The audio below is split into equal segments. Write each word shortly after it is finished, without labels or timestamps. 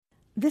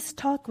This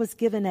talk was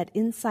given at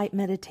Insight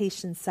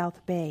Meditation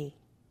South Bay.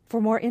 For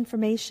more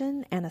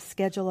information and a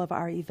schedule of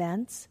our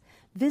events,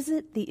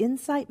 visit the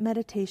Insight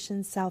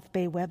Meditation South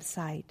Bay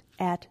website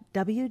at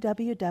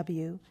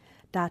www.imsb.org.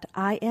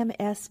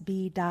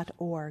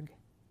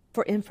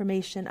 For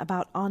information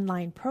about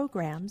online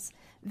programs,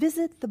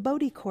 visit the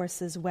Bodhi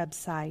Courses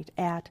website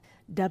at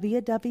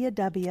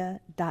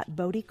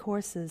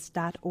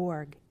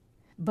www.bodhicourses.org.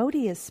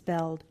 Bodhi is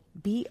spelled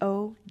Bodhi.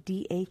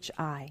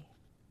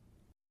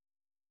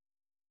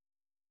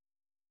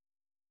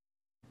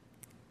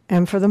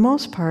 And for the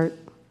most part,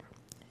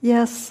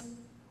 yes,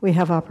 we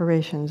have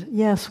operations.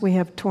 Yes, we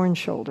have torn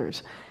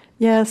shoulders.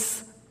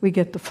 Yes, we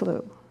get the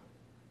flu.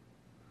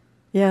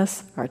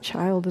 Yes, our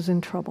child is in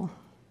trouble.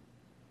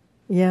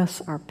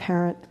 Yes, our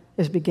parent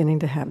is beginning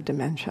to have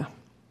dementia.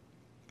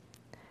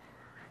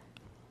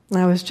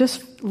 I was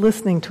just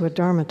listening to a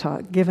Dharma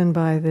talk given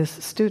by this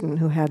student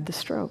who had the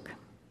stroke.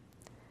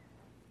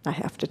 I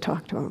have to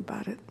talk to him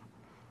about it.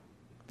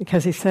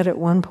 Because he said at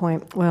one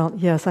point, well,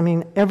 yes,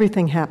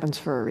 everything happens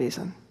for a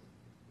reason.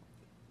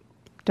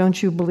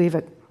 Don't you believe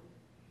it?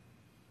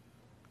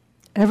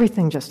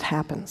 Everything just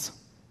happens.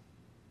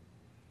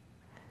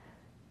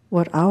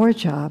 What our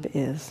job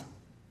is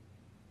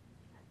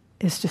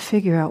to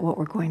figure out what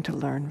we're going to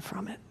learn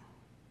from it.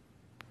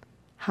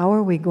 How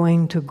are we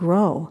going to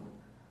grow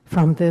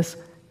from this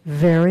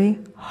very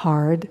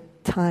hard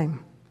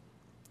time?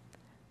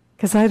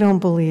 Because I don't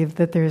believe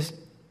that there's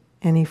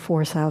any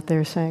force out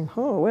there saying,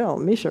 oh, well,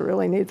 Misha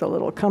really needs a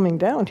little coming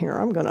down here.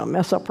 I'm going to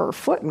mess up her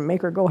foot and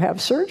make her go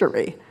have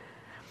surgery.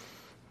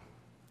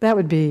 That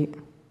would be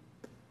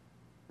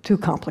too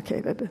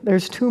complicated.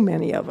 There's too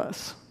many of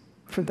us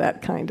for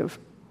that kind of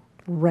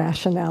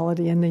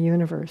rationality in the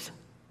universe.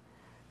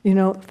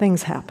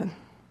 Things happen.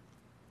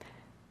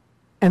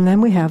 And then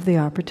we have the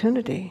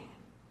opportunity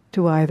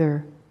to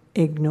either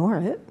ignore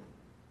it,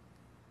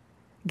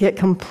 get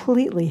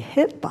completely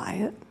hit by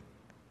it,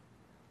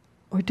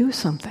 or do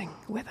something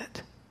with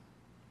it.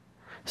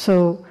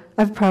 So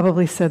I've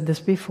probably said this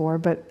before,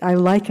 but I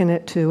liken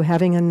it to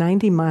having a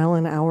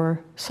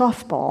 90-mile-an-hour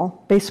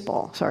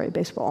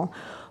baseball,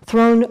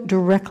 thrown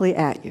directly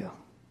at you.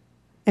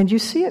 And you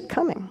see it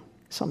coming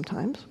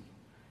sometimes.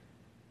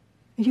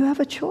 You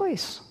have a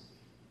choice.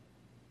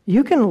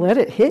 You can let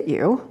it hit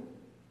you,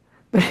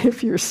 but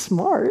if you're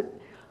smart,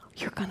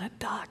 you're going to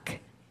duck,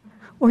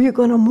 or you're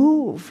going to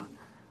move,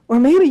 or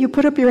maybe you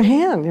put up your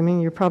hand.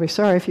 You're probably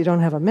sorry if you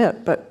don't have a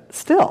mitt, but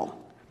still.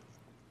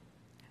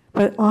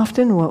 But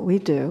often what we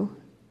do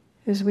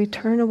is we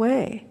turn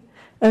away,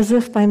 as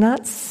if by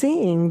not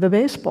seeing the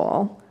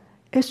baseball,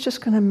 it's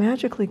just going to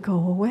magically go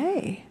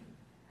away.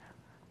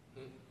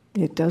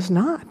 It does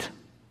not.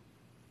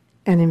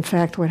 And in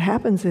fact, what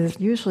happens is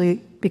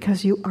usually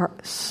because you are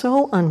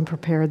so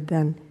unprepared,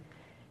 then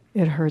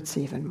it hurts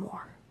even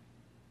more.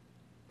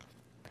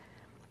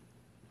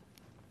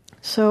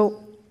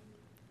 So,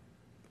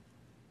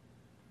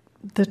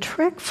 the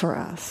trick for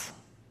us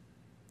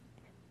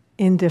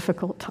in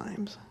difficult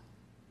times,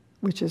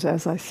 which is,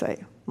 as I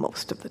say,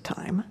 most of the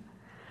time,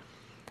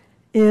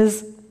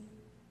 is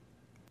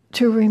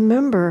to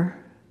remember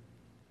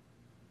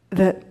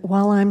that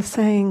while I'm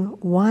saying,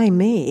 why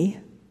me?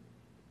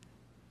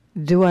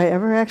 Do I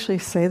ever actually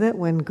say that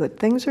when good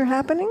things are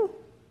happening?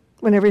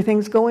 When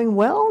everything's going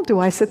well? Do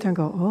I sit there and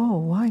go, oh,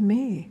 why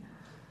me?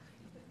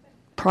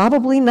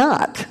 Probably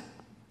not.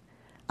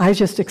 I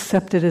just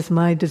accept it as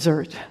my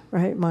dessert,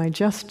 right? My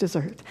just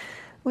dessert.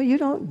 Well, you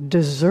don't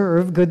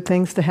deserve good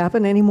things to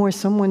happen any more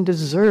someone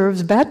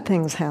deserves bad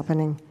things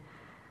happening.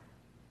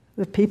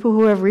 The people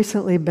who have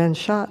recently been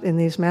shot in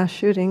these mass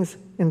shootings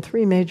in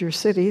 3 major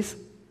cities,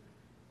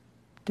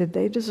 did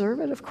they deserve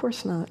it? Of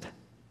course not.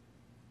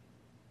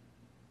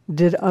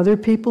 Did other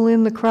people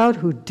in the crowd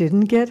who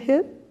didn't get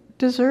hit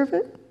deserve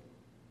it?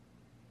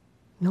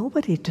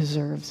 Nobody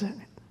deserves it.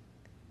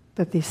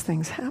 But these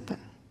things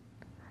happen.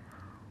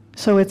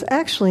 So it's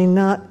actually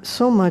not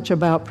so much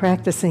about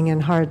practicing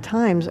in hard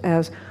times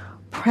as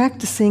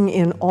practicing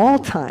in all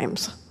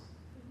times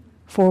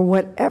for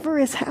whatever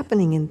is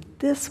happening in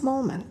this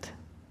moment.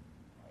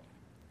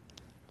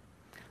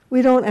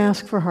 We don't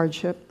ask for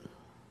hardship,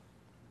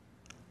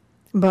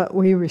 but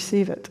we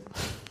receive it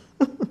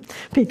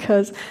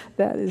because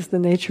that is the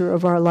nature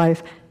of our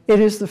life. It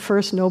is the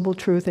first noble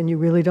truth, and you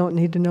really don't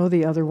need to know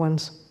the other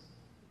ones.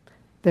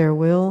 There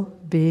will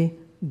be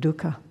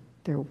dukkha.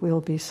 There will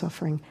be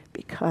suffering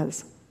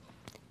because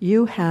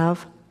you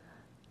have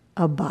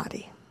a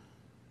body.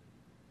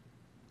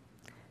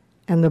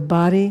 And the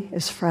body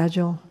is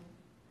fragile.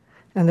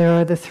 And there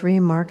are the 3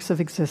 marks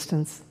of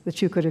existence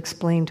that you could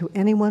explain to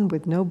anyone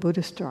with no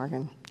Buddhist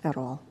jargon at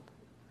all.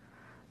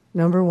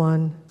 Number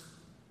 1,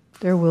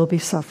 there will be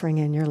suffering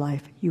in your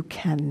life. You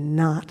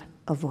cannot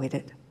avoid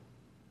it.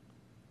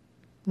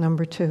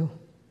 Number 2,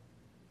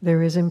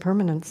 there is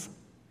impermanence.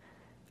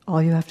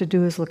 All you have to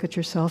do is look at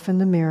yourself in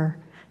the mirror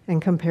and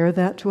compare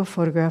that to a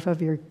photograph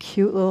of your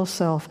cute little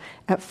self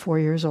at 4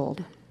 years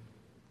old.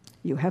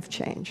 You have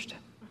changed.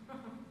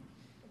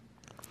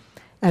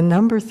 And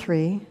number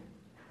 3,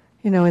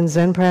 In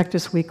Zen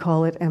practice we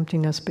call it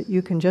emptiness, but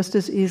you can just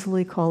as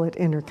easily call it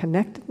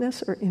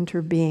interconnectedness or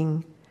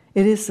interbeing.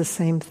 It is the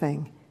same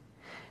thing.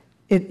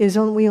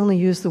 We only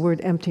use the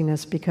word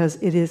emptiness because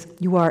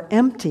you are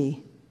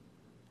empty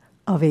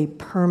of a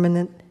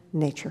permanent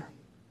nature.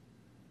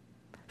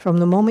 From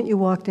the moment you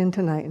walked in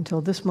tonight until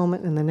this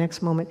moment and the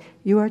next moment,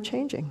 you are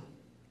changing.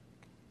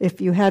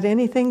 If you had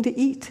anything to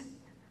eat,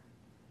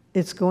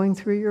 it's going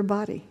through your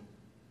body.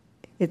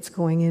 It's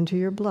going into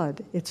your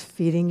blood. It's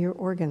feeding your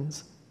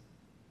organs.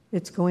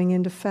 It's going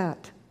into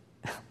fat,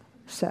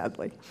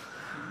 sadly.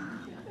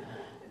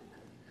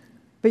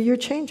 But you're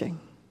changing.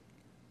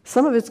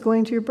 Some of it's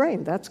going to your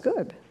brain. That's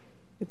good.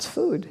 It's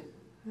food.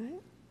 Right?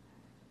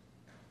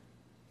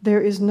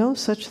 There is no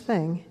such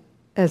thing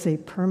as a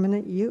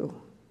permanent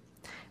you.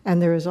 And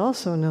there is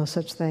also no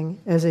such thing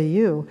as a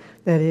you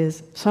that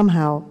is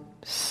somehow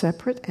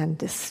separate and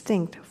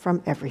distinct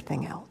from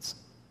everything else.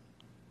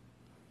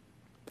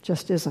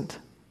 Just isn't.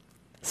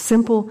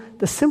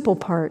 The simple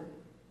part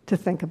to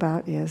think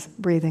about is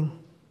breathing.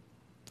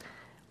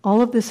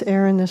 All of this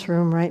air in this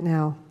room right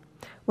now,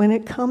 when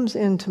it comes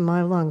into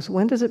my lungs,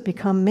 when does it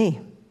become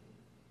me?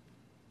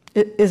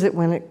 Is it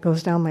when it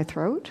goes down my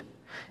throat?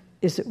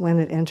 Is it when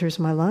it enters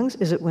my lungs?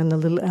 Is it when the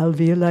little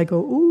alveoli go,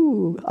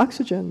 ooh,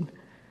 oxygen?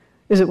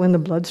 Is it when the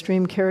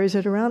bloodstream carries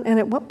it around? And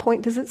at what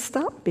point does it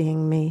stop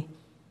being me?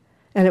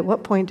 And at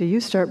what point do you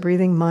start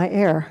breathing my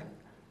air?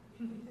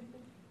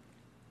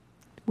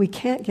 We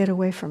can't get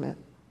away from it.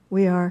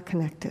 We are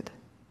connected.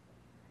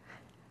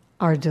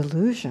 Our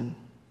delusion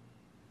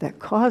that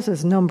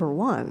causes, number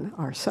one,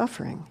 our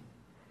suffering,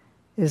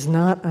 is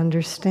not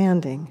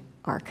understanding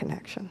our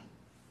connection.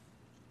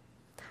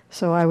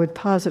 So I would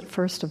posit,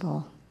 first of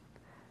all,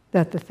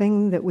 that the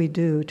thing that we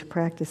do to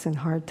practice in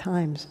hard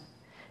times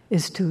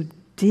is to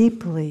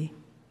deeply,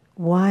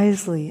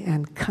 wisely,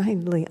 and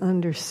kindly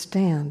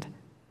understand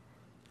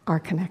our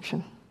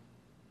connection.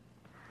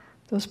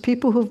 Those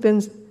people who've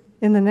been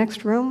in the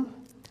next room,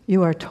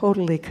 you are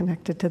totally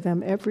connected to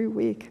them every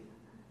week.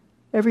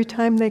 Every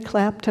time they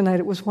clap tonight,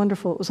 it was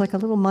wonderful. It was like a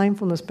little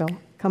mindfulness bell.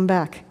 Come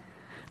back.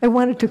 I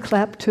wanted to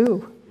clap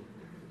too.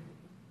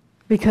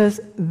 Because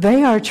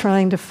they are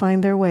trying to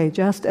find their way,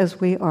 just as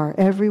we are.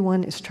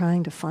 Everyone is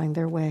trying to find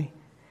their way.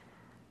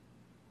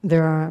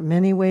 There are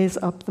many ways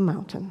up the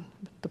mountain.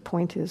 The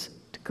point is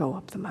to go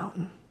up the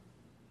mountain.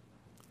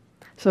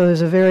 So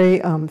there's a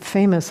very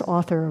famous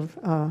author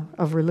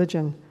of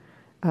religion,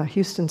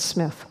 Houston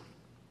Smith.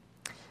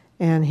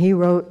 And he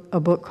wrote a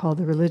book called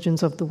The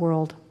Religions of the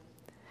World.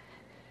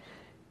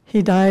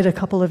 He died a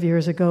couple of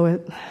years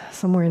ago,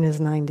 somewhere in his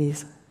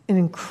 90s. An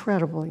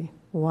incredibly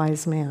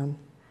wise man.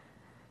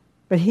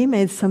 But he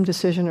made some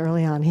decision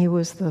early on. He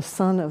was the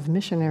son of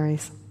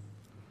missionaries.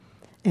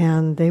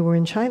 And they were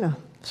in China.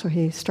 So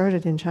he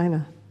started in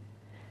China.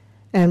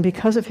 And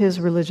because of his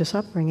religious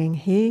upbringing,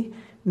 he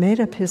made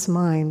up his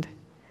mind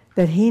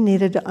that he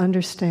needed to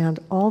understand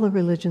all the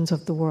religions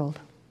of the world.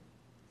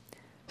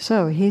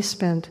 So he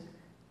spent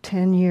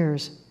 10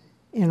 years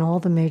in all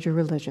the major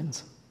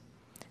religions.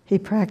 He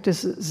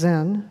practiced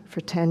Zen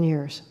for 10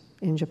 years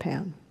in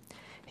Japan.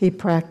 He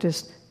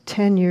practiced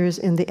 10 years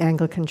in the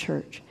Anglican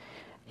Church.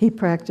 He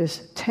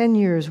practiced 10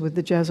 years with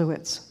the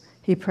Jesuits.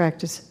 He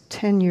practiced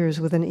 10 years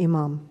with an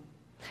imam.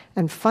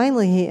 And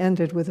finally he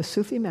ended with a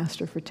Sufi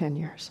master for 10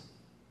 years.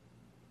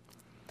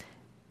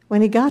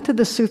 When he got to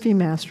the Sufi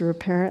master,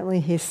 apparently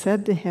he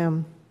said to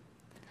him,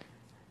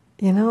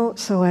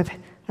 so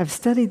I've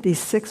studied these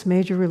 6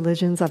 major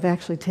religions. I've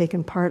actually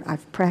taken part.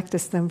 I've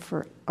practiced them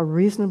for a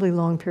reasonably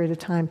long period of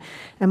time.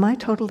 Am I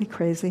totally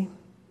crazy?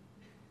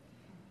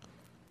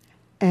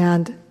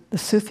 And the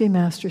Sufi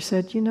master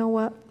said, you know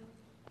what?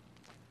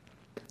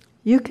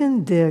 You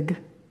can dig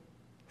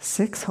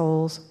 6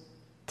 holes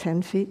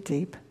 10 feet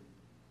deep,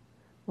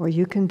 or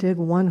you can dig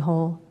 1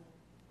 hole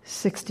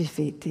 60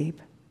 feet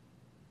deep.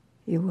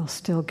 You will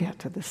still get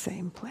to the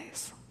same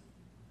place.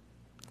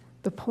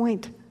 The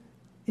point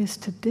is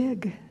to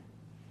dig.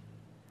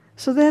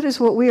 So that is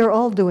what we are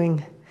all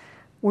doing.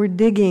 We're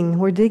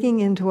digging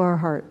into our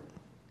heart.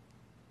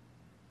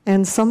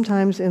 And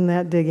sometimes in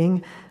that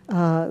digging,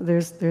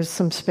 there's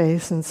some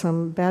space and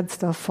some bad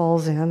stuff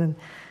falls in,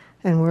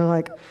 and we're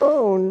like,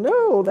 oh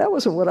no, that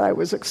wasn't what I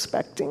was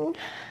expecting.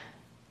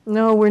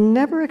 No, we're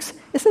never, isn't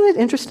it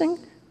interesting?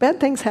 Bad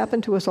things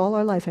happen to us all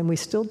our life and we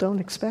still don't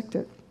expect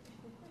it.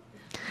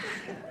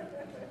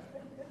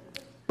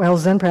 Well,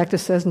 Zen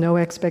practice says no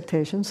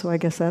expectation, so I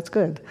guess that's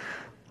good.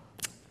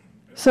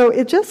 So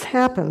it just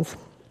happens.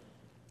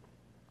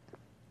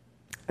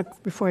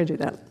 Before I do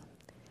that,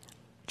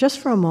 just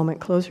for a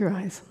moment, close your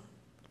eyes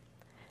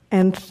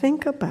and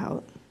think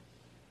about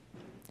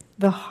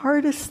the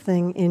hardest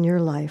thing in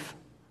your life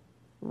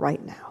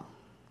right now.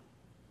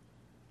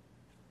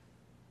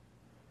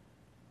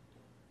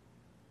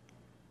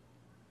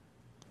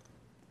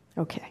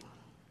 Okay.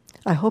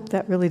 I hope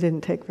that really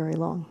didn't take very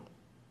long,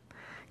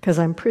 because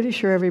I'm pretty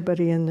sure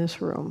everybody in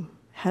this room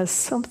has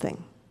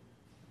something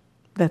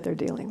that they're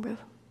dealing with.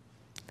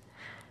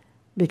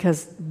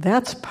 Because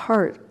that's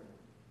part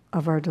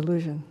of our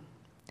delusion,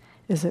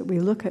 is that we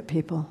look at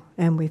people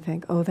and we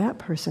think, oh, that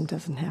person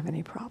doesn't have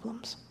any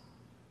problems.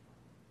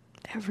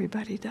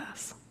 Everybody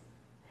does.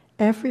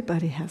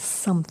 Everybody has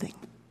something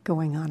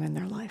going on in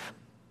their life.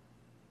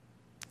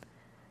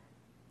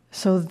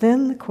 So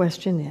then the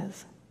question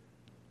is,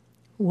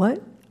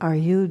 what are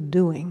you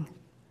doing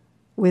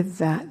with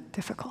that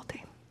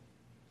difficulty?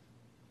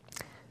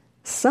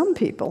 Some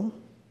people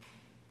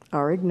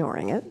are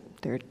ignoring it.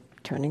 They're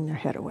turning their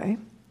head away.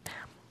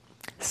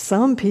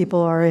 Some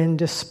people are in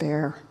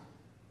despair.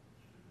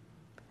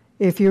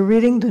 If you're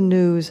reading the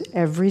news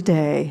every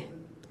day,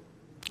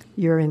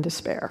 you're in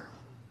despair.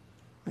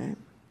 Right?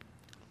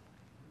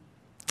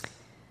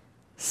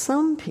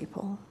 Some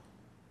people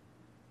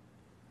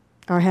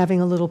are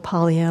having a little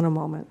Pollyanna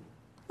moment.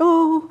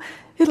 Oh,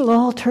 it'll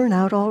all turn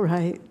out all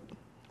right.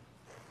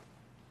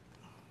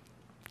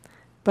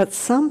 But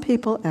some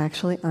people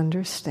actually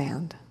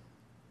understand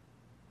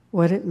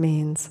what it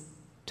means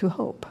to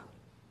hope,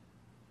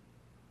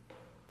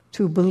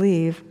 to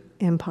believe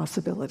in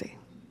possibility.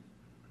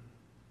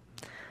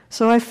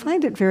 So I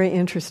find it very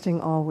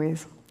interesting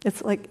always.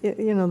 It's like,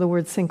 the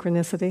word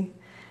synchronicity,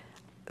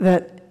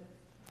 that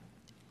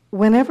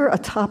whenever a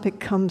topic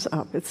comes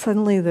up, it's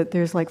suddenly that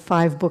there's like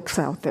 5 books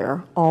out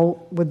there,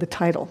 all with the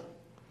title.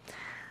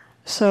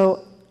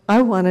 So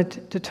I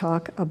wanted to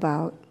talk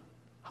about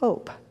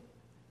hope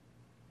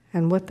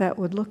and what that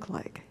would look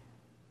like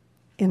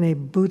in a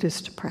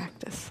Buddhist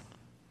practice.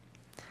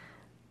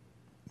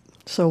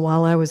 So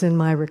while I was in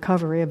my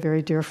recovery, a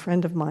very dear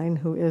friend of mine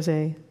who is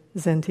a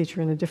Zen teacher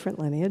in a different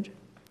lineage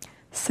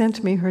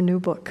sent me her new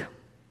book,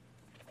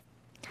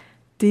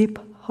 Deep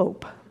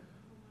Hope,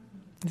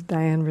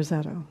 Diane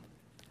Rossetto.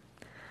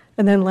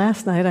 And then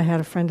last night I had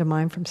a friend of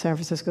mine from San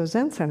Francisco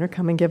Zen Center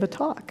come and give a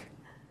talk.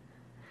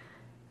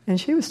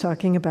 And she was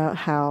talking about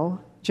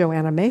how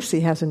Joanna Macy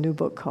has a new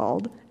book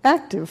called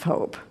Active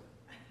Hope.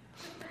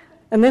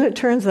 And then it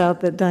turns out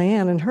that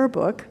Diane in her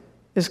book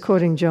is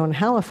quoting Joan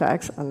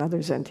Halifax,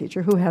 another Zen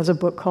teacher, who has a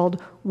book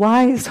called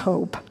Wise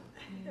Hope.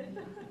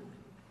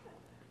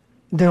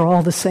 They're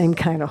all the same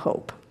kind of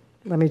hope.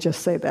 Let me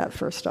just say that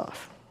first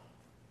off.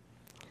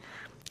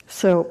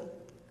 So,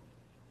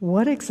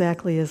 what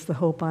exactly is the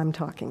hope I'm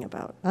talking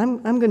about?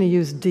 I'm going to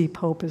use deep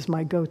hope as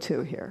my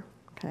go-to here,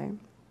 okay?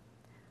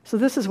 So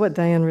this is what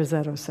Diane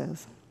Rossetto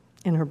says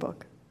in her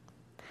book.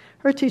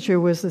 Her teacher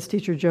was this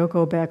teacher,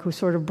 Joko Beck, who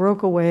sort of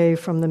broke away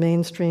from the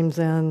mainstream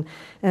Zen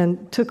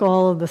and took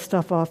all of the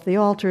stuff off the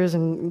altars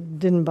and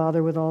didn't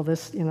bother with all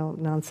this,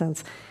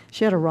 nonsense.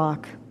 She had a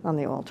rock on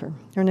the altar.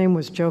 Her name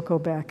was Joko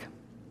Beck.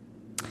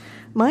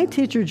 My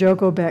teacher,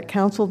 Joko Beck,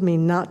 counseled me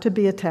not to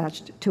be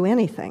attached to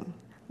anything,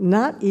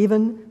 not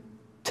even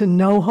to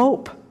no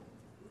hope.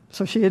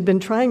 So she had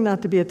been trying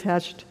not to be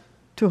attached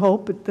to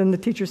hope, but then the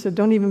teacher said,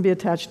 don't even be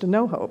attached to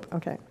no hope.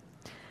 Okay.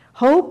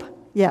 Hope,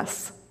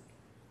 yes,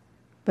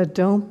 but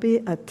don't be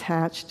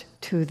attached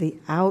to the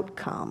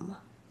outcome.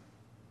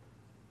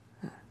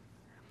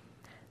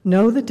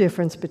 Know the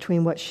difference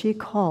between what she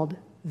called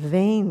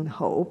vain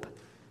hope,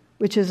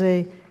 which is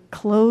a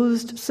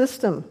closed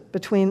system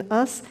between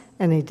us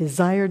and a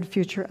desired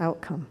future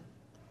outcome,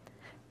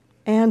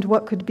 and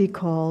what could be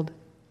called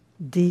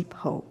deep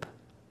hope,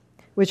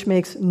 which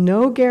makes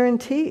no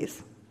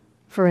guarantees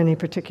for any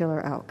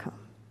particular outcome.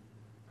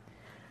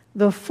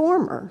 The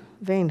former,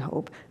 vain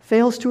hope,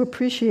 fails to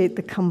appreciate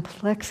the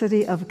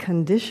complexity of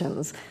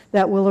conditions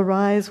that will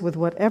arise with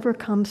whatever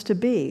comes to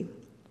be,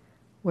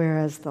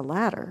 whereas the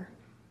latter,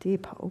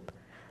 deep hope,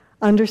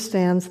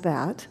 understands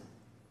that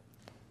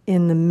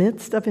in the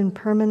midst of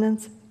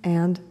impermanence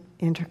and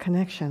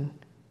interconnection,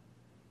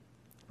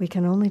 we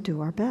can only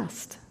do our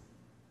best.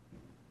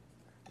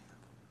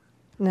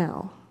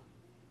 Now,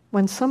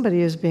 when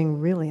somebody is being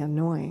really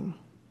annoying,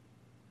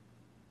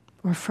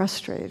 or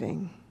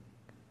frustrating,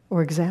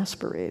 or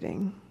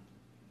exasperating,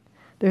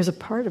 there's a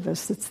part of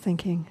us that's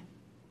thinking,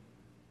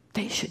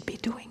 they should be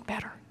doing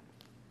better.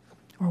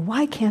 Or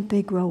why can't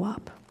they grow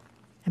up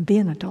and be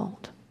an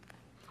adult?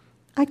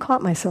 I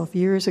caught myself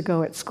years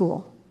ago at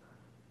school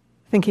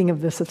thinking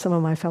of this of some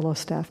of my fellow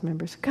staff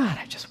members. God,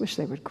 I just wish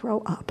they would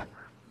grow up.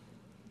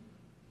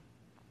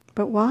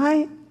 But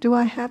why do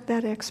I have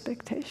that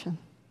expectation?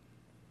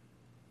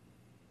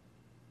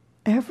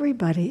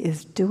 Everybody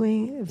is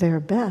doing their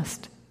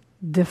best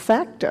de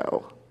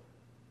facto.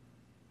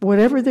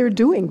 Whatever they're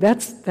doing,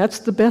 that's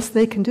the best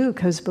they can do,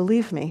 because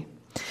believe me,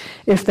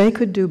 if they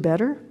could do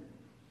better,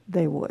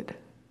 they would.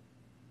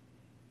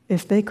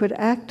 If they could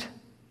act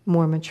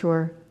more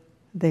mature,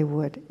 they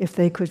would. If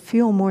they could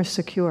feel more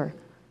secure,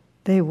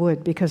 they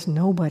would, because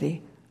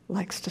nobody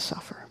likes to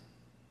suffer.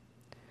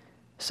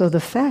 So the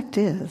fact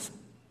is,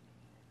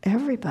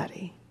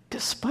 everybody,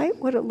 despite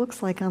what it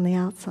looks like on the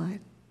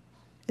outside,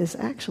 is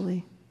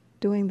actually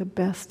doing the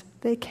best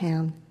they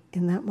can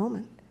in that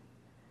moment,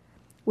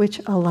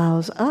 which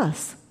allows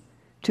us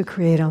to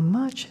create a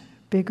much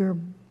bigger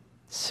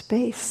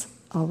space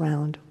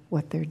around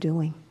what they're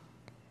doing,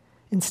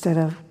 instead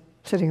of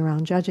sitting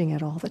around judging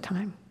it all the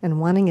time and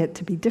wanting it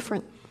to be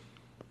different.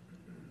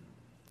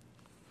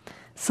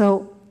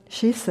 So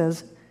she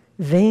says,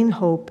 Vain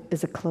hope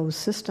is a closed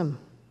system.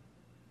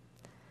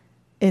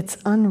 It's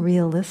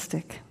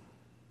unrealistic.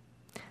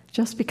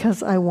 Just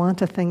because I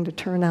want a thing to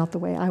turn out the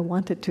way I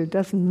want it to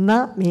does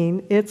not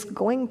mean it's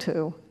going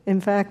to.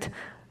 In fact,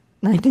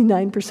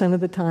 99% of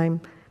the time,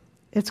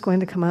 it's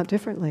going to come out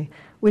differently,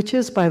 which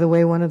is, by the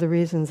way, one of the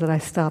reasons that I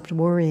stopped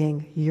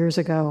worrying years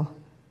ago.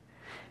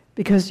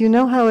 Because you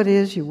know how it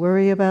is, you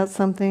worry about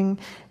something,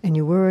 and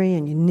you worry,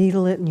 and you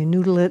needle it, and you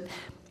noodle it,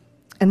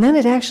 and then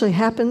it actually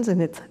happens,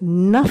 and it's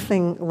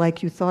nothing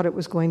like you thought it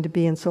was going to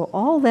be, and so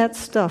all that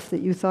stuff that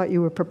you thought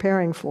you were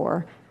preparing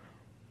for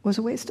was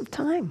a waste of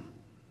time.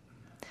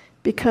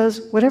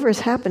 Because whatever is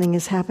happening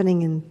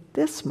in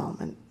this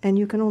moment, and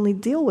you can only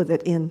deal with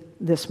it in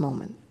this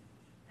moment.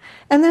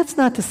 And that's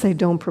not to say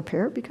don't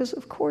prepare, because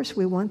of course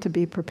we want to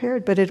be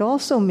prepared, but it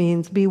also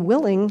means be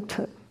willing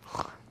to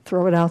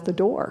throw it out the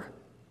door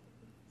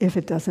if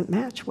it doesn't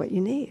match what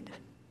you need.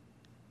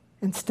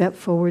 And step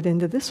forward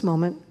into this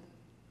moment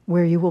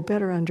where you will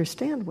better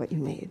understand what you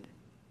need.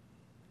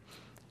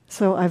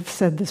 So I've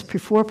said this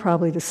before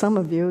probably to some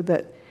of you,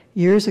 that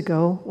years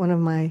ago, one of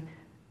my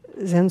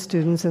Zen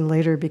students and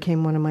later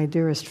became one of my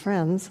dearest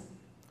friends,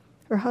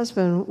 her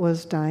husband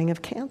was dying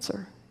of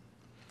cancer.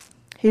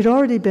 He'd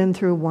already been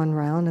through one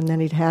round, and then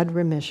he'd had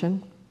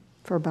remission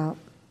for about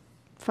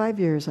 5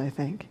 years, I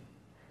think.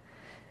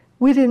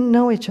 We didn't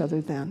know each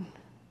other then,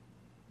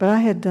 but I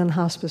had done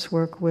hospice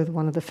work with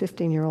one of the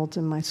 15-year-olds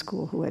in my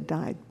school who had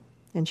died,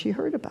 and she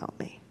heard about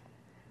me.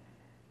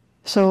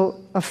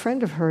 So a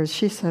friend of hers,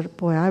 she said,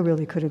 boy, I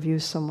really could have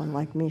used someone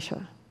like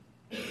Misha.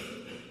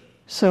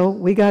 So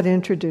we got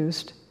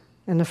introduced.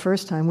 And the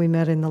first time we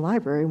met in the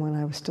library when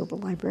I was still the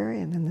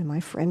librarian, and then my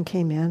friend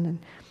came in,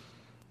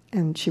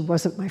 and she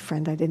wasn't my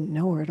friend, I didn't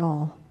know her at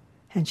all.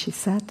 And she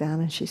sat down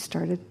and she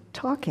started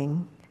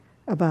talking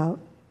about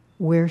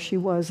where she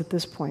was at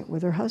this point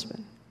with her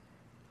husband.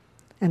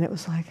 And it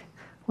was like,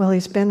 well,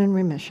 he's been in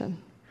remission,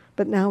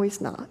 but now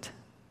he's not.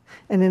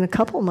 And in a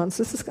couple of months,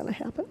 this is going to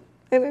happen.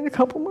 And in a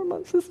couple more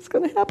months, this is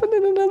going to happen.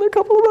 In another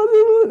couple of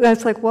months,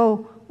 that's like,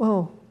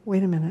 whoa,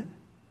 wait a minute.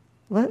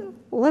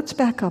 Let's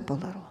back up a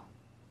little.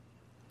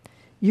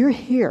 You're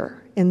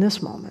here in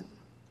this moment.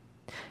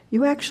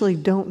 You actually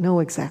don't know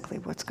exactly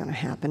what's going to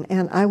happen.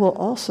 And I will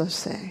also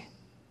say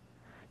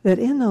that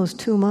in those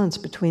 2 months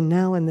between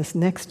now and this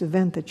next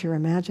event that you're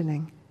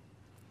imagining,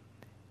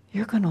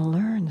 you're going to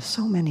learn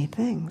so many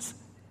things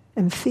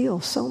and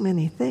feel so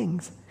many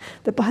things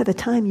that by the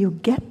time you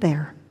get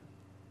there,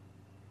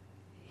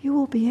 you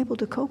will be able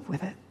to cope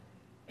with it.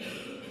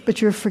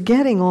 But you're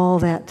forgetting all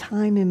that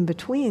time in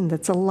between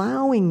that's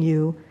allowing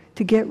you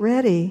to get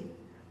ready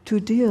to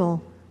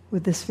deal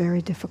with this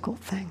very difficult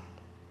thing.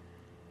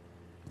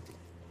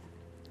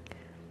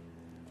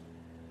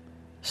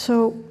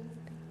 So,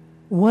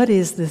 what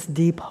is this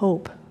deep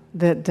hope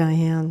that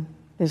Diane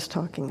is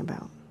talking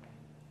about?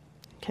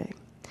 Okay.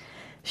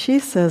 She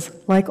says,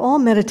 like all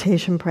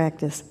meditation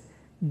practice,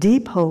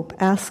 deep hope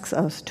asks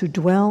us to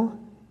dwell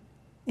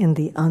in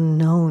the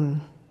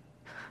unknown.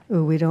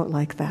 Ooh, we don't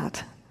like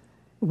that.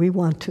 We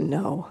want to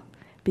know,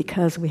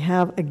 because we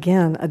have,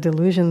 again, a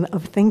delusion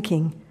of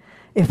thinking,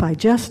 if I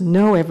just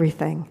know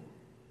everything,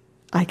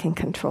 I can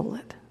control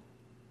it.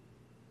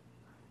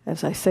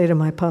 As I say to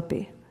my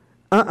puppy,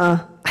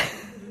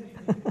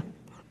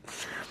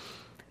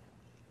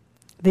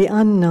 The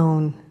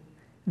unknown,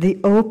 the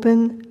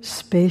open,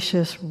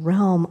 spacious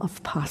realm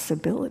of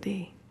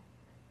possibility.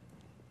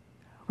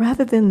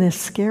 Rather than this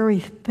scary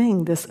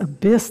thing, this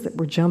abyss that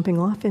we're jumping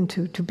off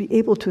into, to be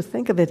able to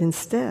think of it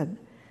instead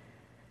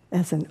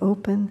as an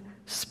open,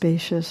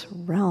 spacious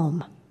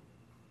realm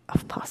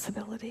of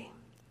possibility.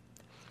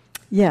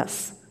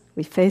 Yes,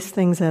 we face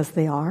things as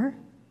they are,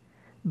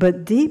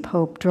 but deep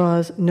hope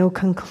draws no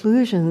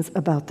conclusions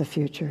about the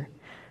future,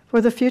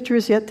 for the future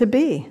is yet to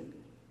be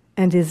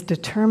and is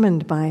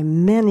determined by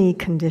many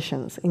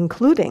conditions,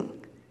 including,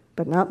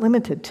 but not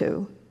limited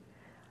to,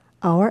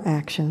 our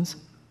actions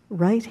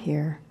right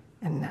here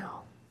and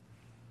now.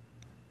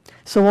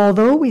 So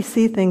although we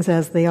see things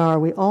as they are,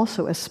 we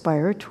also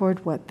aspire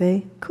toward what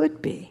they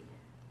could be.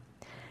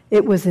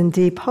 It was in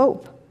deep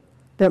hope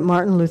that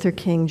Martin Luther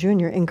King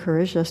Jr.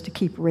 encouraged us to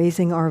keep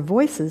raising our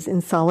voices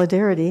in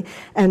solidarity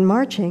and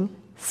marching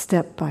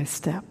step by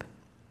step.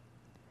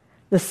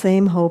 The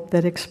same hope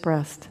that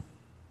expressed,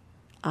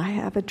 I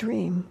have a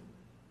dream.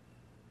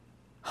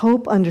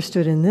 Hope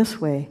understood in this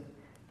way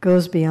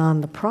goes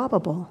beyond the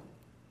probable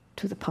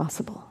to the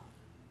possible.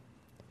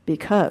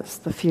 Because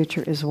the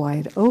future is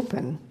wide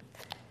open,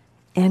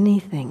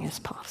 anything is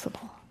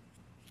possible.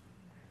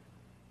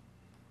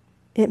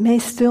 It may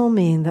still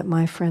mean that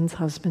my friend's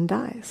husband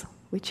dies,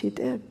 which he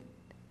did.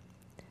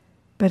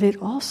 But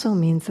it also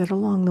means that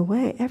along the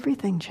way,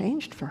 everything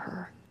changed for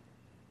her.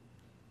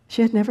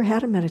 She had never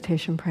had a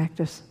meditation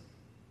practice.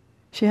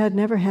 She had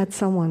never had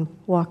someone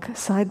walk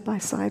side by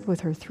side with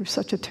her through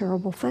such a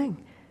terrible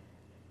thing.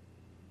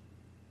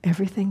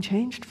 Everything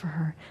changed for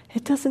her.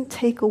 It doesn't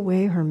take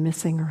away her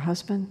missing her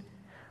husband,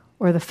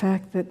 or the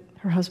fact that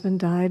her husband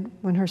died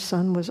when her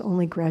son was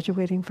only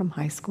graduating from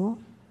high school.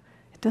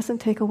 It doesn't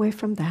take away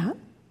from that.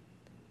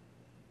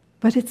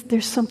 But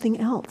there's something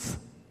else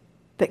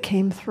that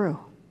came through.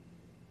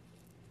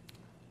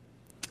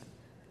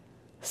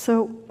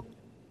 So,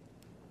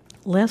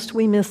 lest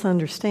we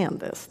misunderstand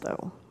this,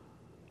 though,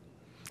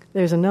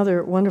 there's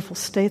another wonderful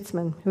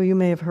statesman who you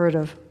may have heard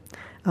of,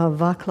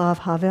 Václav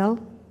Havel.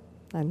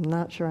 I'm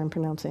not sure I'm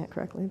pronouncing it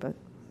correctly, but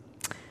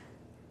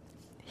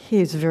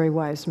he's a very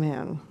wise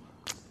man.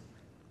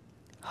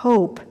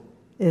 Hope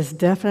is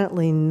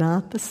definitely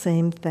not the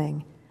same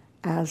thing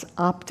as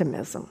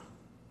optimism.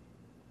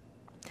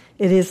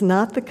 It is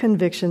not the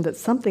conviction that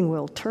something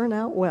will turn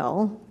out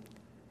well,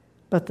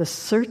 but the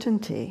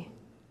certainty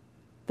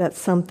that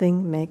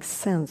something makes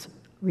sense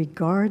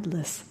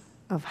regardless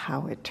of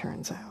how it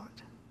turns out.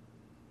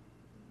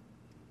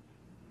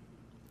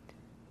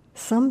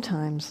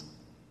 Sometimes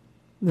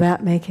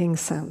that making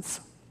sense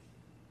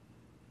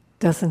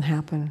doesn't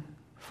happen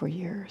for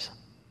years.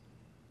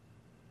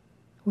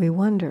 We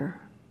wonder,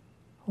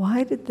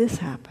 why did this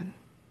happen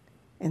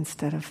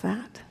instead of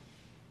that?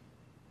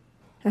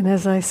 And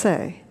as I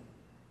say,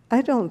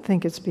 I don't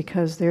think it's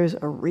because there's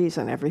a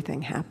reason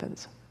everything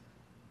happens.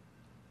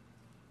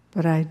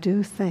 But I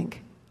do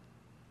think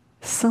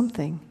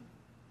something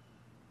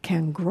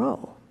can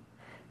grow.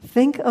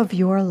 Think of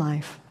your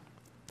life.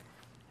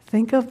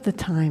 Think of the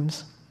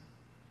times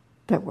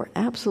that were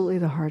absolutely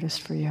the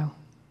hardest for you,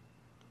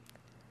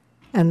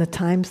 and the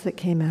times that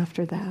came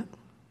after that.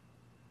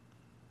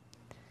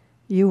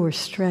 You were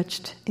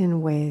stretched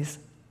in ways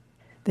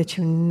that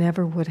you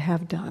never would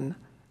have done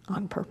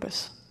on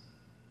purpose.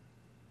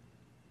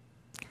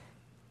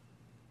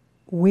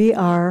 We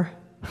are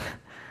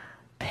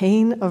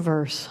pain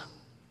averse.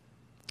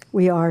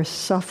 We are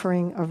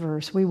suffering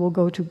averse. We will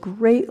go to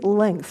great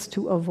lengths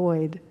to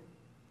avoid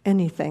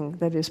anything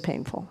that is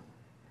painful.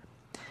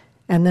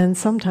 And then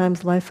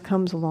sometimes life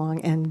comes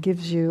along and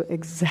gives you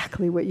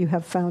exactly what you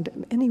have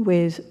found many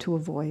ways to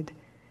avoid,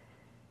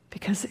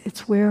 because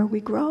it's where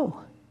we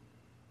grow.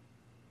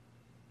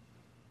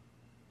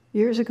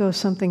 Years ago,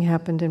 something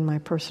happened in my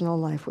personal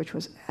life which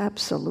was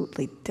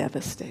absolutely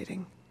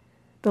devastating.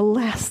 The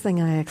last thing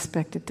I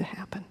expected to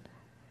happen.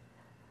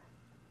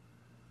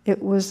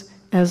 It was,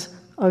 as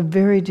a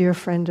very dear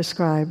friend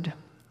described,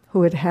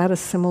 who had had a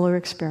similar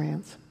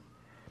experience.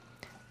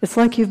 It's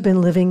like you've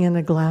been living in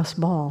a glass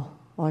ball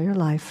all your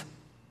life,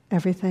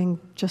 everything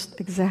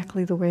just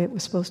exactly the way it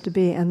was supposed to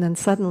be, and then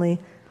suddenly,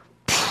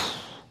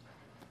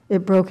 it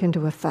broke into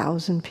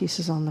 1,000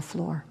 pieces on the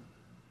floor.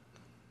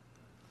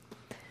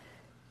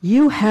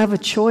 You have a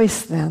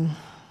choice then.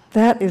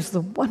 That is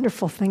the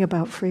wonderful thing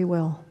about free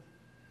will.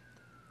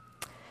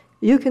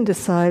 You can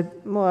decide,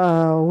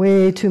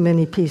 way too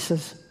many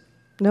pieces.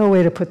 No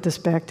way to put this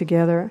back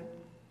together.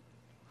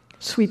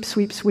 Sweep,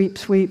 sweep, sweep,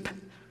 sweep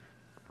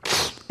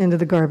into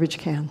the garbage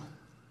can.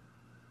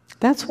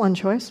 That's one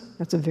choice.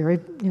 That's a very,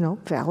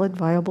 valid,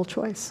 viable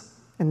choice.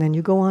 And then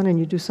you go on and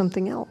you do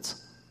something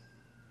else.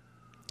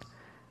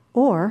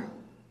 Or,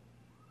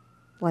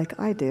 like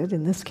I did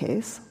in this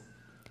case,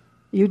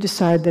 you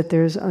decide that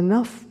there's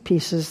enough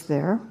pieces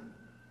there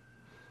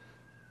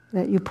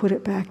that you put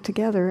it back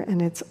together,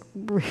 and it's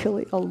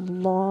really a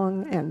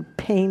long and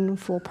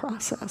painful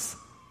process.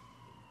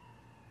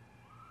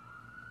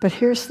 But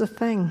here's the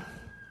thing.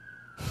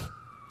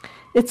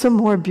 It's a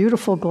more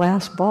beautiful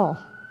glass ball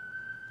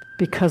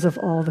because of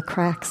all the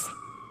cracks.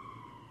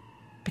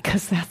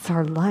 Because that's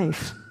our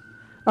life.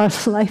 Our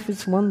life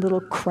is one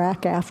little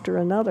crack after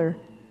another.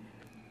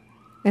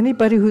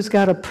 Anybody who's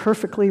got a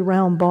perfectly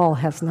round ball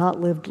has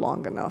not lived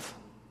long enough.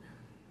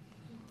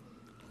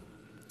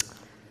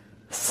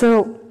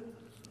 So,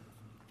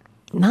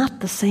 not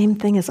the same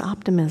thing as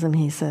optimism,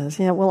 he says.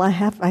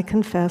 I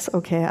confess,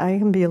 okay, I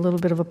can be a little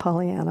bit of a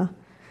Pollyanna.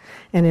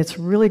 And it's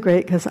really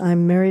great because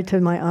I'm married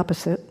to my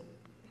opposite.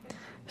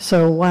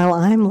 So while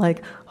I'm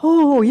like,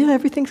 oh, yeah,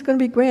 everything's going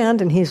to be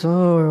grand, and he's,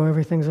 oh,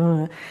 everything's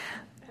on it.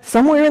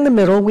 Somewhere in the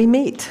middle, we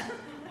meet.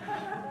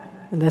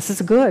 And this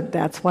is good.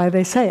 That's why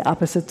they say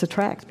opposites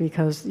attract,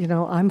 because,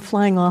 I'm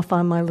flying off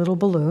on my little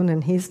balloon,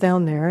 and he's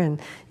down there,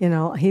 and,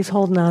 he's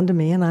holding on to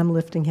me, and I'm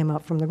lifting him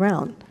up from the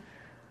ground.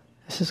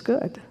 This is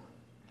good.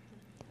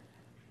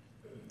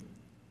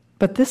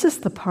 But this is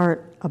the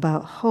part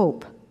about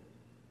hope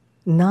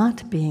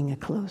not being a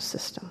closed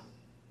system.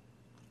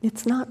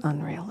 It's not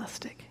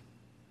unrealistic.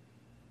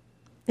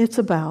 It's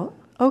about,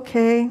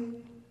 okay,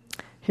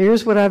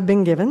 here's what I've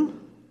been given.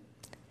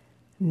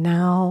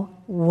 Now,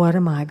 what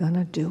am I going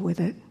to do with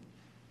it?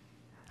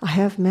 I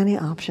have many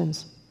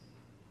options.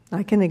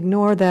 I can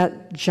ignore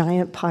that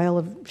giant pile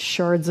of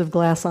shards of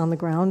glass on the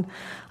ground.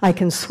 I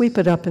can sweep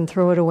it up and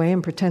throw it away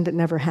and pretend it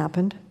never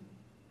happened.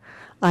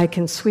 I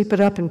can sweep it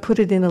up and put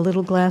it in a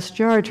little glass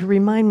jar to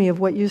remind me of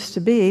what used to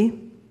be.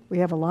 We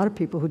have a lot of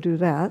people who do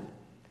that.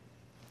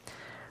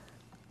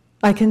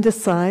 I can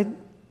decide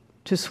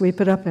to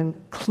sweep it up and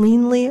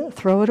cleanly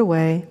throw it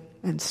away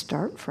and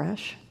start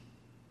fresh.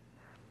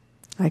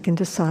 I can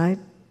decide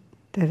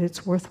that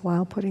it's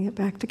worthwhile putting it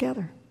back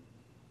together.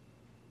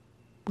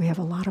 We have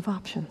a lot of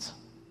options.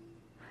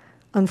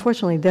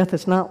 Unfortunately, death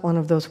is not one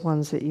of those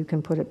ones that you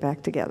can put it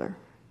back together.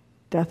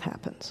 Death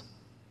happens.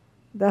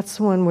 That's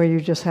one where you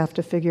just have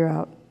to figure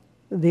out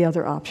the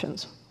other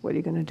options. What are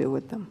you going to do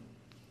with them?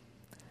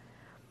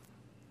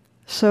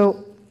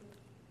 So,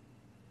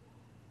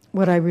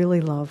 what I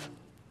really love,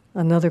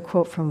 another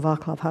quote from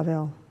Václav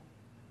Havel.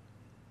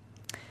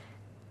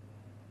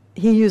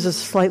 He uses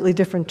slightly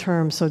different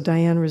terms, so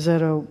Diane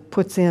Rossetto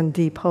puts in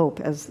deep hope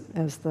as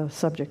the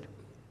subject.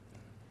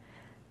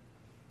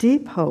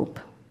 Deep hope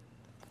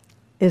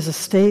is a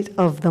state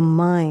of the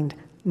mind,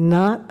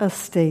 not a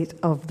state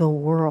of the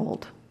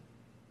world.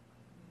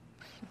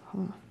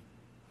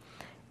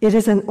 It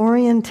is an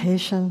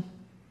orientation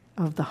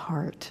of the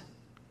heart.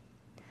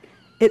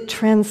 It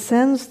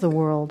transcends the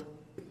world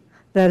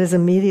that is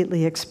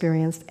immediately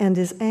experienced and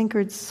is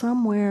anchored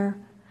somewhere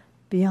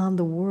beyond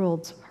the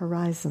world's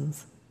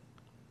horizons.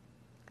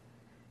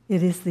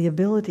 It is the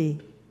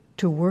ability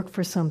to work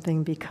for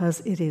something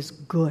because it is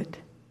good,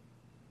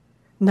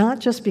 not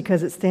just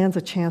because it stands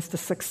a chance to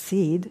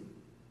succeed.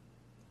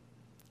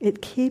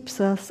 It keeps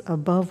us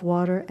above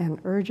water and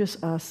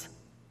urges us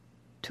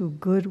to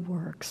good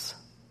works.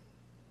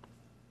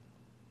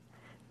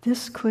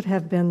 This could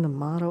have been the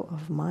motto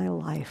of my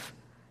life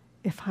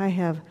if I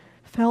have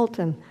felt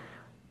and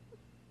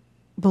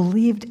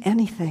believed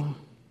anything.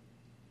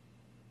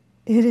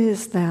 It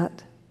is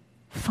that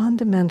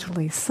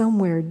fundamentally,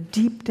 somewhere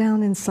deep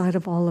down inside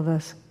of all of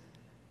us,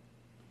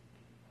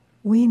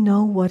 we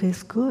know what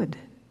is good.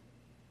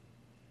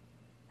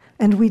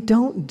 And we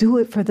don't do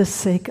it for the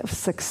sake of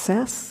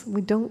success.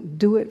 We don't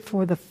do it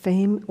for the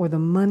fame or the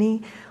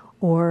money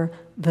or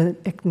the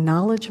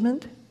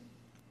acknowledgement.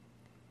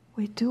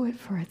 We do it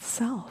for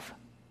itself.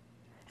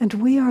 And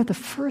we are the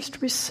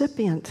first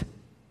recipient.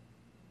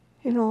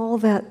 You know, all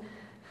that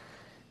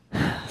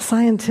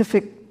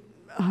scientific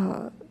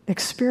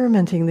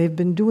experimenting they've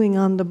been doing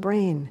on the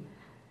brain,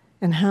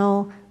 and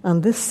how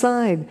on this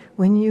side,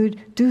 when you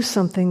do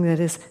something that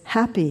is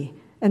happy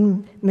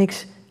and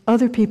makes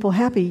other people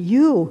happy,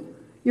 your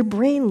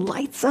brain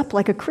lights up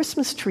like a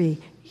Christmas tree.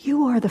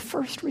 You are the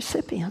first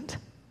recipient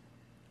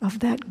of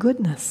that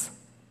goodness.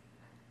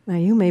 Now,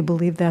 you may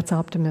believe that's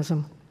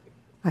optimism.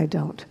 I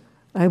don't.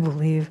 I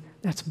believe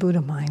that's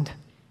Buddha mind.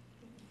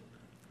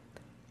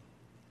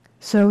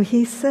 So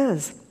he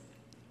says,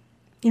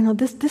 you know,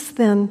 this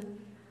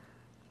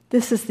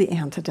is the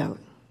antidote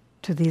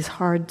to these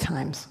hard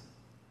times.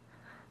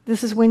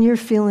 This is when you're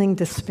feeling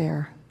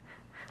despair,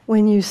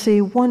 when you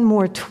see one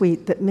more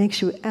tweet that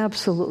makes you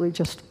absolutely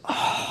just,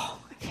 oh,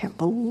 I can't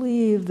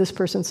believe this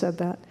person said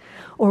that.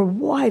 Or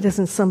why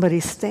doesn't somebody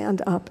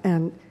stand up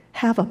and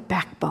have a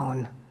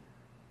backbone?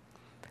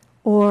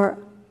 Or,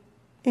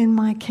 in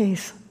my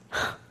case,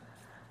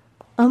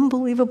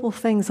 unbelievable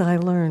things I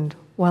learned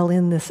while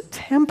in this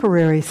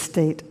temporary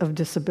state of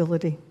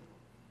disability.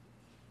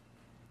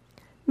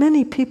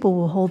 Many people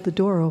will hold the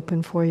door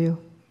open for you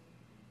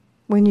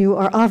when you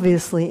are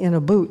obviously in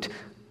a boot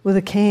with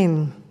a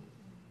cane.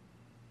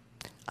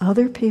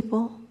 Other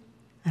people,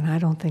 and I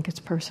don't think it's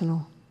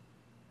personal,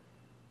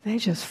 they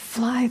just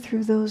fly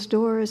through those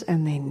doors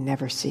and they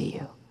never see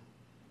you.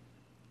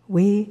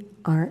 We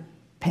aren't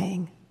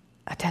paying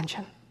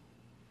attention.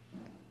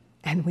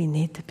 And we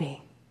need to be.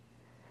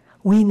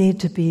 We need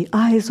to be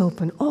eyes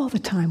open all the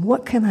time.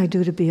 What can I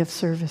do to be of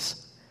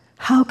service?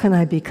 How can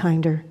I be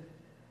kinder?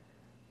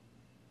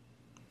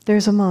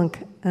 There's a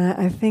monk,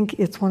 I think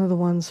it's one of the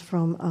ones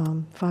from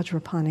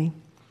Vajrapani,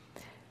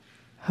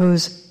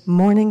 whose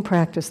morning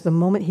practice, the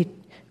moment he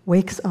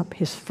wakes up,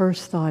 his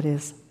first thought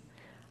is,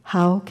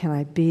 how can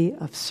I be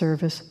of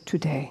service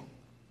today?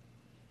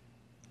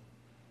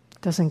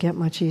 Doesn't get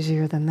much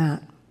easier than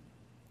that.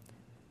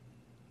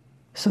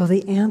 So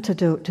the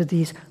antidote to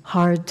these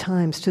hard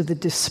times, to the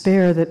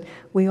despair that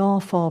we all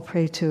fall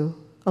prey to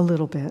a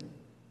little bit,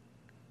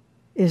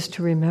 is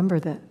to remember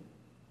that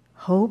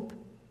hope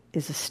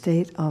is a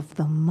state of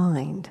the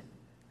mind,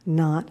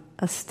 not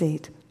a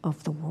state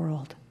of the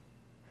world.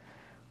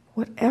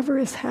 Whatever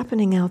is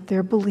happening out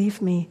there,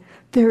 believe me,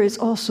 there is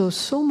also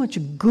so much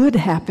good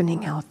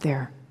happening out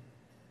there.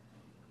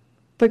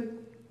 But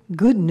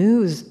good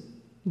news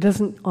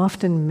doesn't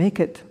often make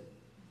it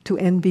to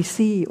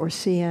NBC or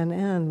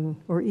CNN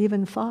or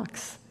even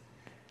Fox.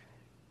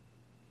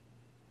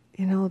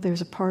 You know,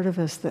 there's a part of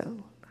us that,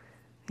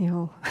 you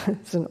know,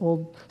 it's an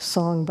old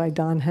song by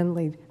Don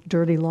Henley,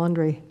 Dirty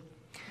Laundry.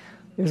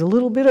 There's a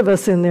little bit of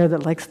us in there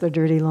that likes the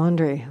dirty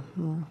laundry,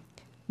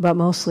 but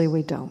mostly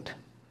we don't.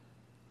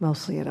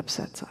 Mostly it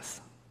upsets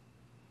us,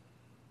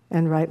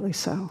 and rightly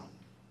so.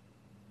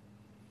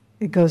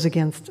 It goes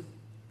against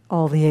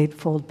all the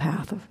eightfold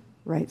path of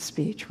right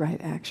speech, right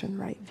action,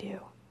 right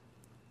view.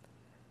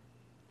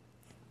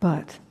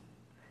 But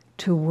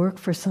to work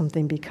for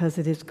something because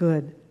it is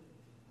good,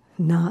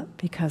 not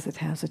because it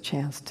has a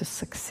chance to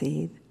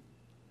succeed.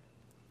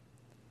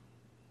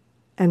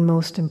 And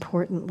most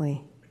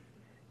importantly,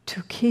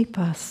 to keep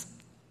us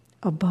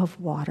above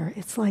water.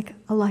 It's like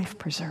a life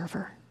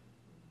preserver.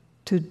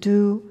 To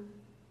do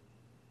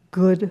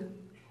good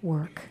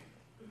work.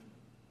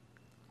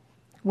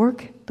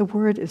 Work, the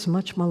word is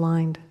much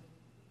maligned,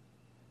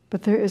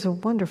 but there is a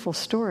wonderful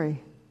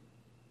story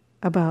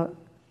about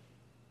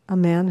a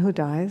man who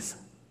dies,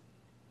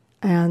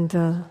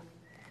 and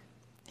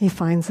he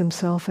finds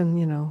himself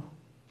in,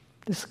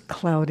 this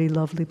cloudy,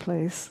 lovely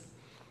place.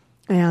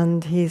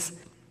 And he's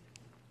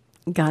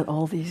got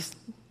all these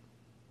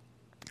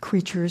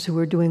creatures who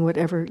are doing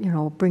whatever,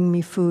 bring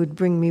me food,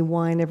 bring me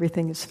wine,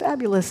 everything is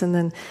fabulous. And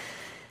then,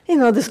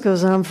 this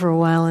goes on for a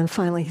while, and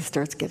finally he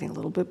starts getting a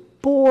little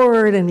bit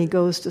bored, and he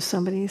goes to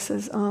somebody, he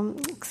says,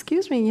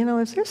 excuse me,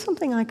 is there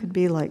something I could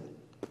be like,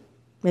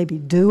 maybe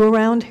do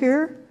around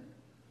here?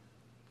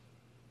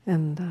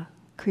 And the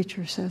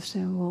creature says to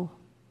him, well,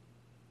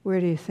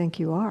 where do you think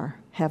you are?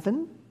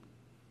 Heaven?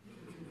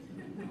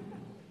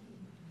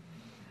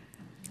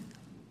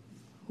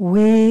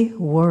 We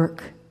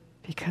work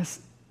because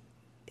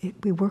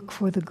we work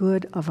for the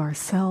good of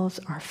ourselves,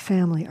 our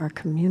family, our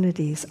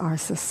communities, our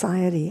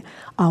society,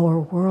 our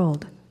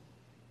world.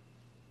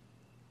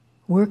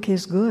 Work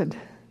is good.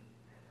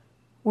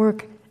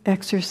 Work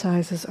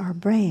exercises our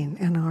brain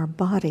and our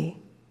body.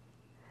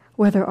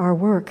 Whether our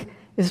work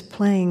is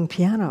playing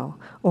piano,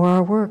 or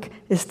our work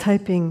is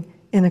typing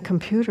in a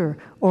computer,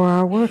 or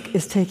our work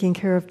is taking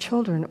care of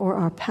children or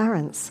our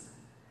parents,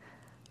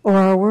 or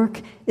our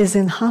work is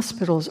in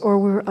hospitals, or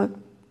we're a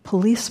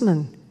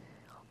policeman.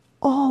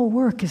 All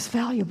work is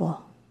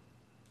valuable.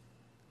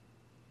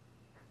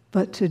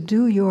 But to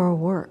do your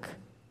work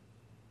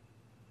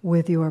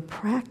with your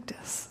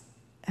practice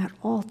at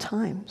all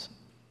times,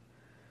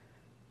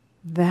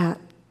 that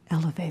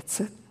elevates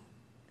it.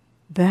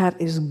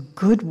 That is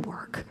good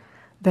work.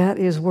 That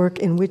is work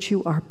in which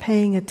you are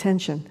paying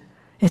attention.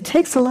 It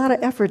takes a lot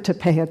of effort to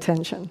pay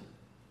attention.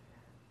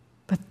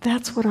 But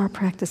that's what our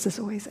practice is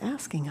always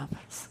asking of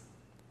us.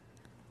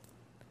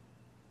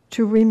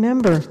 To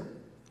remember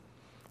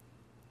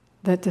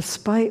that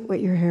despite what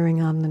you're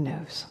hearing on the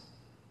news,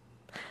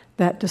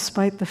 that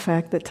despite the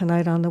fact that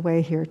tonight on the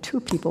way here, 2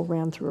 people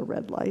ran through a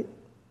red light,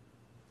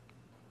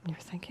 and you're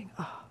thinking,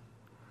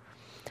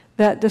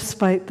 that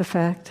despite the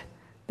fact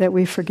that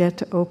we forget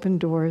to open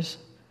doors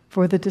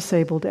for the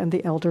disabled and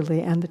the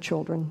elderly and the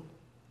children,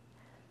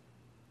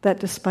 that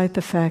despite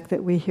the fact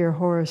that we hear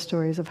horror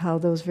stories of how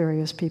those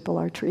various people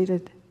are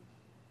treated,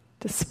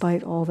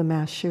 despite all the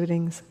mass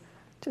shootings,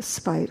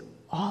 despite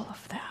all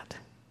of that,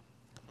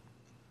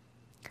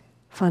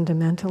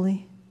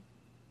 fundamentally,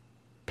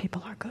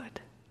 people are good.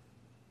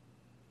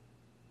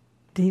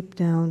 Deep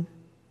down,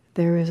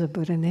 there is a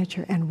Buddha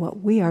nature, and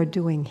what we are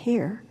doing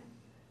here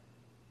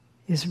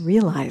is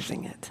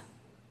realizing it,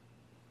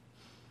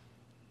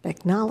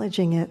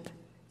 acknowledging it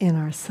in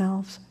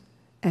ourselves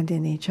and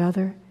in each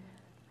other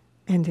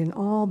and in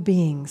all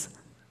beings,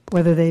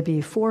 whether they be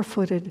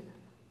 4-footed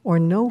or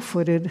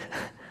no-footed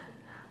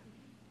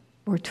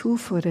or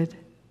 2-footed.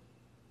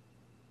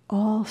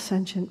 All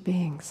sentient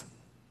beings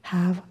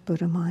have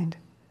Buddha mind.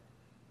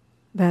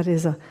 That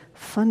is a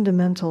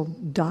fundamental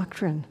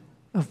doctrine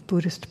of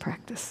Buddhist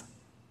practice.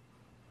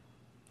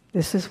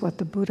 This is what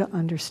the Buddha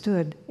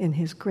understood in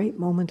his great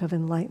moment of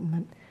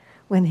enlightenment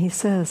when he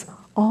says,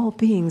 all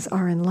beings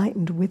are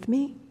enlightened with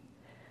me.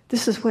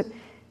 This is what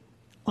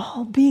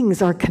all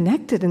beings are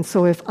connected, and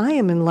so if I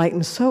am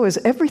enlightened, so is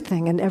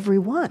everything and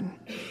everyone.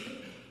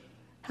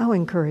 How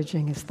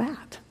encouraging is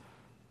that?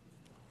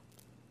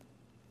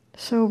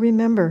 So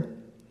remember,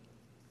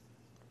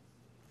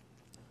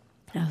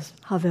 as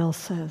Havel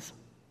says,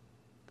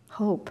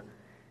 hope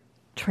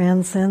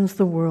transcends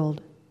the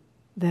world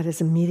that is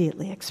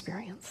immediately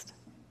experienced.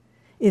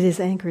 It is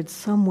anchored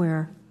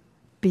somewhere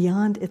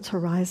beyond its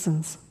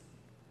horizons.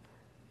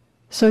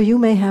 So you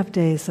may have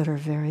days that are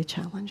very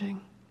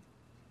challenging.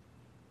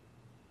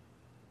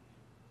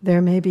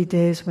 There may be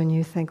days when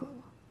you think,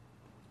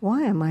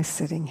 why am I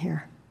sitting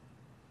here?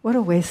 What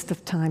a waste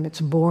of time. It's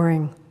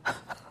boring.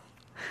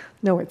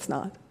 No, it's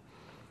not.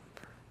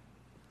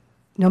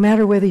 No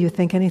matter whether you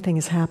think anything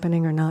is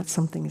happening or not,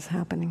 something is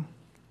happening.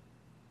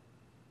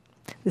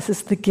 This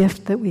is the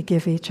gift that we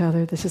give each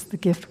other. This is the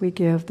gift we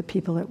give the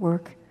people at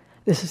work.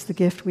 This is the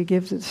gift we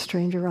give to the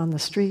stranger on the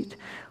street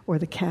or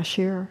the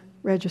cashier,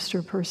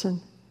 register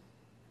person.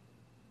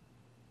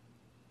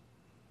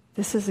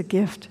 This is a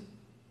gift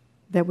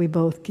that we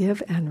both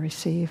give and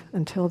receive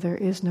until there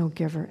is no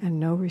giver and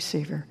no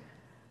receiver,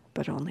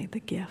 but only the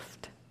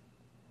gift.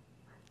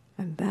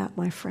 And that,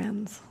 my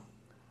friends,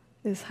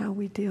 is how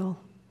we deal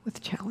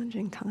with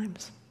challenging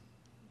times.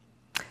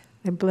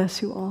 I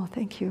bless you all.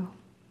 Thank you.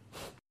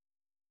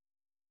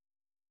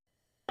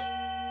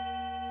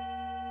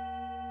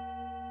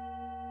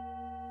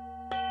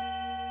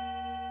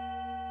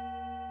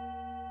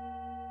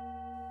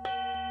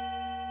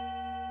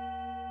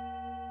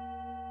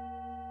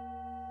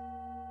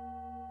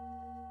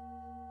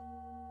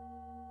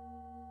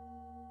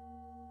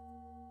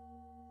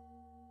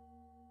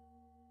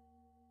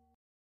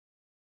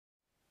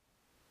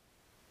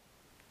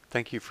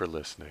 Thank you for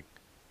listening.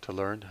 To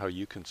learn how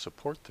you can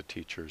support the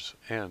teachers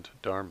and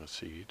Dharma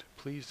Seed,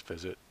 please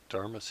visit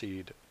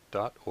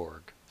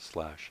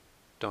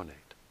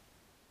dharmaseed.org/donate.